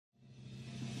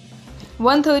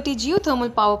130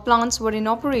 geothermal power plants were in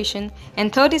operation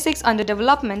and 36 under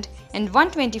development, and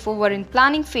 124 were in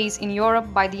planning phase in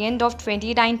Europe by the end of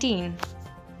 2019.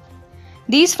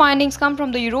 These findings come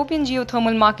from the European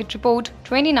Geothermal Market Report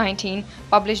 2019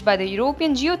 published by the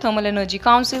European Geothermal Energy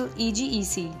Council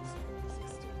 (EGEC).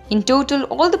 In total,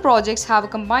 all the projects have a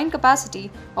combined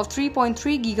capacity of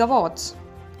 3.3 gigawatts.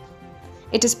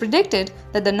 It is predicted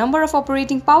that the number of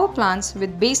operating power plants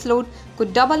with baseload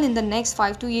could double in the next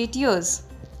 5 to 8 years.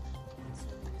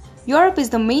 Europe is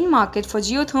the main market for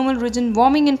geothermal region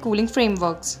warming and cooling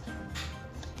frameworks.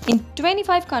 In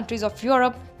 25 countries of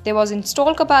Europe, there was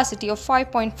installed capacity of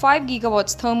 5.5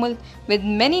 gigawatts thermal, with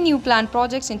many new planned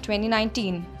projects in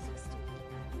 2019.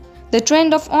 The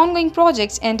trend of ongoing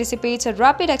projects anticipates a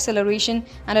rapid acceleration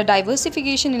and a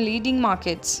diversification in leading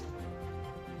markets.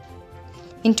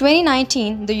 In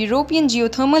 2019, the European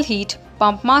geothermal heat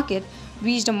pump market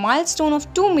reached a milestone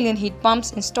of 2 million heat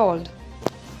pumps installed.